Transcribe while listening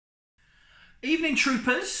Evening,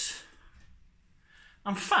 troopers.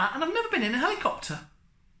 I'm fat and I've never been in a helicopter.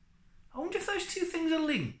 I wonder if those two things are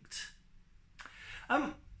linked.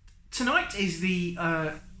 Tonight is the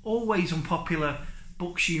always unpopular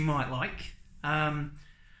books you might like. I'm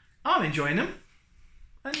enjoying them.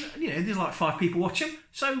 And, there's like 5 people watching,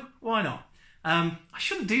 so why not? I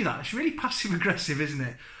shouldn't do that. It's really passive-aggressive, isn't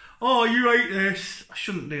it? Oh, you hate this. I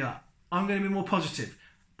shouldn't do that. I'm going to be more positive.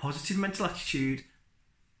 Positive mental attitude.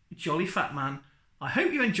 Jolly fat man. I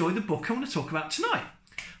hope you enjoy the book I want to talk about tonight.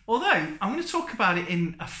 Although, I'm going to talk about it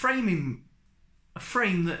in a frame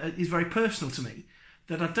that is very personal to me,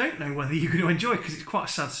 that I don't know whether you're going to enjoy because it's quite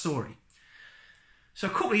a sad story. So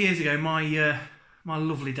a couple of years ago, my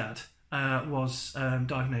lovely dad was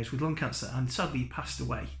diagnosed with lung cancer, and sadly he passed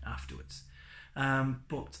away afterwards.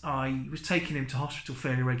 But I was taking him to hospital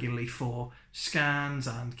fairly regularly for scans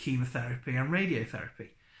and chemotherapy and radiotherapy.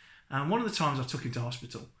 And one of the times I took him to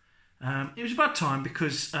hospital, it was a bad time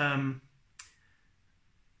because,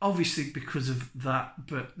 obviously because of that,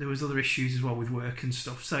 but there was other issues as well with work and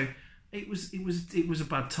stuff. So it was a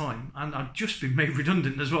bad time, and I'd just been made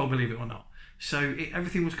redundant as well, believe it or not. So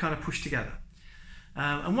everything was kind of pushed together.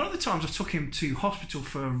 And one of the times I took him to hospital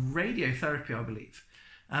for radiotherapy, I believe.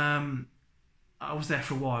 I was there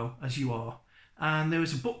for a while, as you are, and there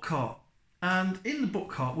was a book cart, and in the book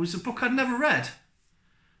cart was a book I'd never read.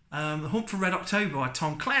 The Hunt for Red October by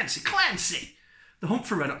Tom Clancy. The Hunt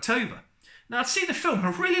for Red October. Now, I'd seen the film, and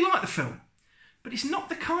I really liked the film, but it's not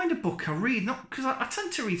the kind of book I read, not because I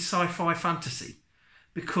tend to read sci-fi fantasy,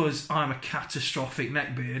 because I'm a catastrophic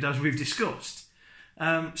neckbeard, as we've discussed.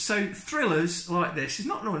 So thrillers like this is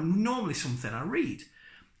not normally something I read.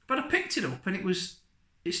 But I picked it up, and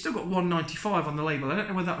it's still got $1.95 on the label. I don't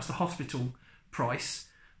know whether that was the hospital price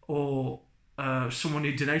or someone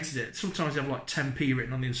who donated it. Sometimes they have like 10p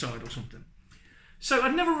written on the inside or something. So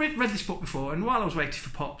I'd never read this book before, and while I was waiting for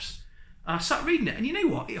Pops, I sat reading it, and you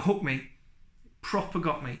know what? It hooked me. Proper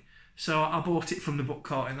got me. So I bought it from the book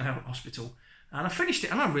cart in the hospital, and I finished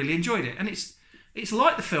it, and I really enjoyed it. And it's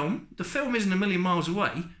like the film. The film isn't a million miles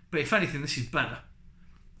away, but if anything, this is better.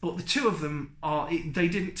 But the two of them they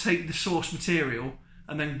didn't take the source material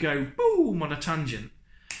and then go boom on a tangent.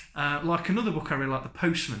 Like another book I really like, The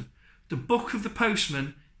Postman. The Book of the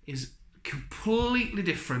Postman is completely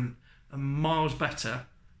different and miles better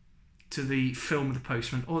to the film of The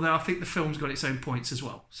Postman, although I think the film's got its own points as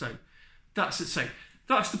well. So that's it. So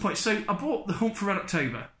that's the point. So I bought The Hunt for Red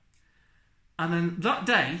October, and then that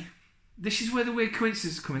day, this is where the weird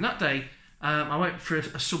coincidences come in. That day, I went for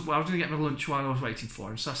a Subway. I was going to get my lunch while I was waiting for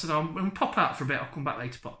him. So I said, I'm going to pop out for a bit. I'll come back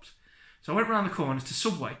later, Pops. So I went round the corner to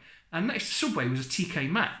Subway. And next to Subway was a TK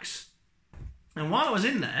Maxx. And while I was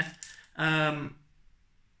in there, I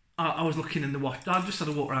was looking in the watch. I just had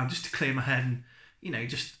a walk around just to clear my head and,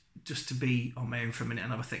 just to be on my own for a minute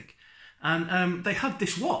and have a think. And they had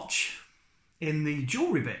this watch in the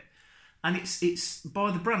jewellery bit. And it's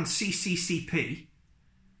by the brand CCCP.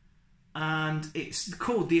 And it's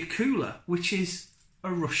called the Akula, which is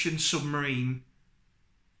a Russian submarine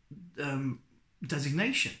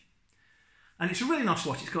designation. And it's a really nice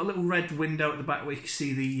watch. It's got a little red window at the back where you can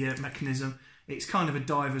see the mechanism. It's kind of a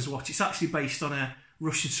diver's watch. It's actually based on a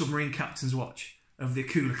Russian submarine captain's watch of the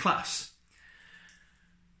Akula class.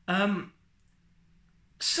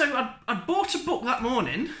 So I bought a book that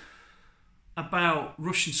morning about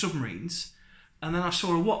Russian submarines, and then I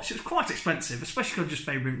saw a watch. It was quite expensive, especially because I'd just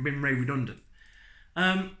been made redundant.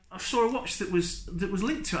 I saw a watch that was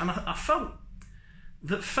linked to it, and I felt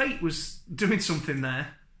that fate was doing something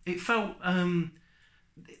there. It felt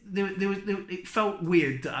it felt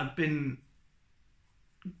weird that I'd been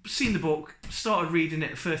seen the book, started reading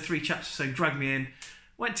it. The first 3 chapters or so dragged me in.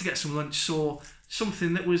 Went to get some lunch, saw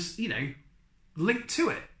something that was linked to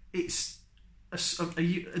it. It's the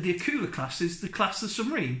Akula class is the class of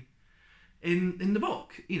submarine in the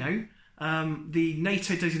book. The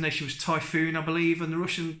NATO designation was Typhoon, I believe, and the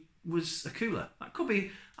Russian was Akula. That could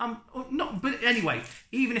be. Not, but anyway,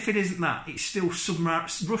 even if it isn't that, it's still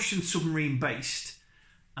Russian submarine based,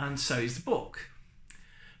 and so is the book.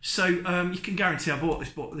 So you can guarantee I bought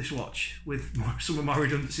this watch with some of my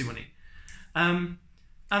redundancy money, and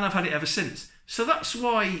I've had it ever since. So that's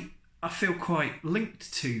why I feel quite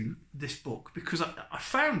linked to this book, because I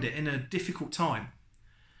found it in a difficult time,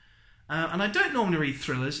 and I don't normally read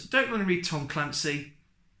thrillers, don't normally read Tom Clancy,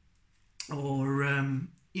 or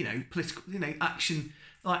political, action,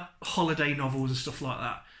 like holiday novels and stuff like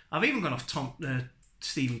that. I've even gone off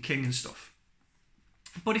Stephen King and stuff.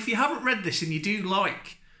 But if you haven't read this and you do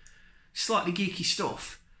like slightly geeky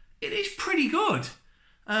stuff, it is pretty good.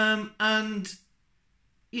 And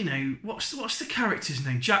you know, what's the character's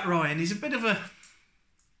name? Jack Ryan. He is a bit of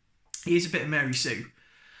Mary Sue.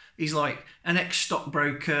 He's like an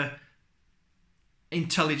ex-stockbroker,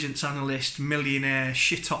 intelligence analyst, millionaire,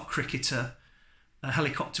 shit-hot cricketer, a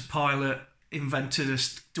helicopter pilot, invented a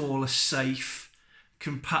doorless safe,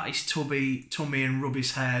 can pat his tummy and rub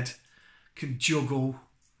his head, can juggle.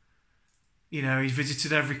 You know, he's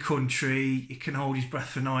visited every country. He can hold his breath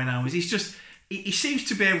for 9 hours. He seems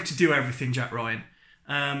to be able to do everything, Jack Ryan.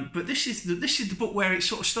 But this is the book where it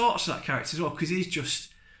sort of starts that character as well, because he's just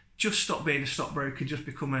stopped being a stockbroker, just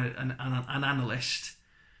become an analyst,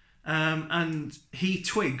 and he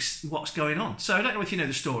twigs what's going on. So I don't know if you know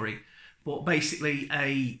the story, but basically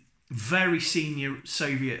a very senior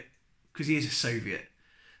Soviet, because he is a Soviet,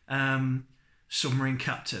 submarine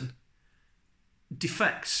captain,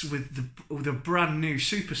 defects with a brand new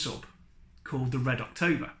super sub called the Red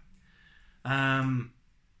October, and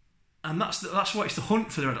that's why it's the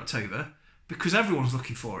hunt for the Red October, because everyone's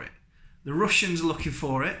looking for it. The Russians are looking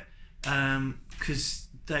for it because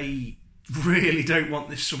they really don't want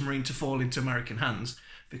this submarine to fall into American hands,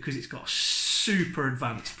 because it's got a super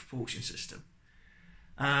advanced propulsion system.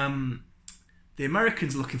 The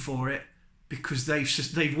Americans are looking for it because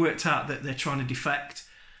they've worked out that they're trying to defect.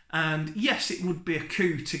 And yes, it would be a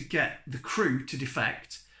coup to get the crew to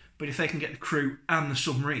defect, but if they can get the crew and the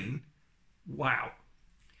submarine, wow.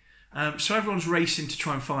 So everyone's racing to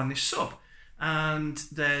try and find this sub. And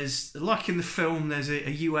there's, like in the film, there's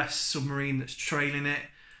a US submarine that's trailing it.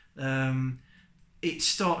 It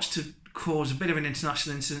starts to cause a bit of an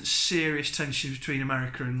international incident, serious tensions between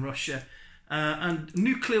America and Russia, and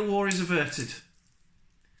nuclear war is averted,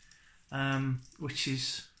 which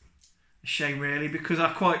is a shame, really, because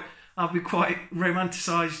I've been quite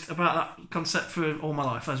romanticised about that concept for all my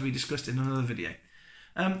life, as we discussed in another video.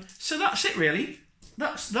 So that's it, really.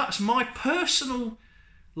 That's my personal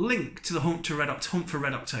link to the Hunt for Red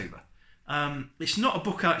October. It's not a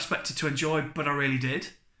book I expected to enjoy, but I really did.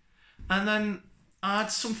 And then I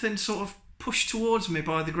had something sort of pushed towards me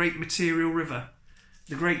by the great material river,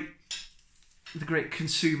 the great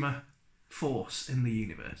consumer force in the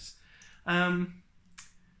universe. And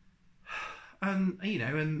you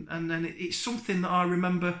know, and then it's something that I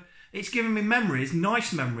remember. It's given me memories,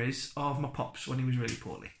 nice memories of my pops when he was really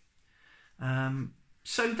poorly.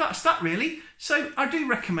 So that's that, really. So I do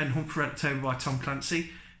recommend Hunt for Red October by Tom Clancy.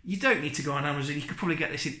 You don't need to go on Amazon. You could probably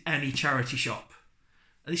get this in any charity shop.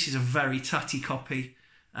 This is a very tatty copy.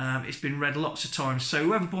 It's been read lots of times. So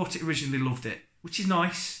whoever bought it originally loved it, which is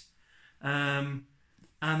nice. And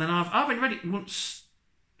then I haven't read it once.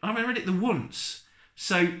 I haven't read it the once.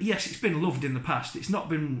 So yes, it's been loved in the past. It's not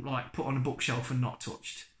been like put on a bookshelf and not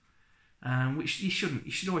touched. Which you shouldn't.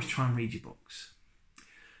 You should always try and read your books.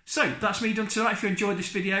 So that's me done tonight. If you enjoyed this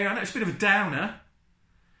video, I know it's a bit of a downer,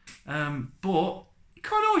 but it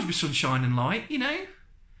can't always be sunshine and light, you know.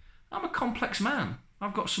 I'm a complex man.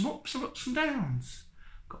 I've got some ups, I've got some downs,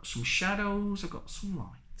 I've got some shadows, I've got some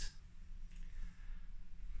light.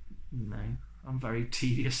 No, I'm very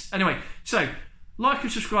tedious. Anyway, so like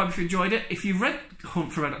and subscribe if you enjoyed it. If you read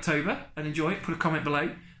Hunt for Red October and enjoy it, put a comment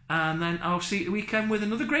below, and then I'll see you at the weekend with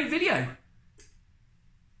another great video.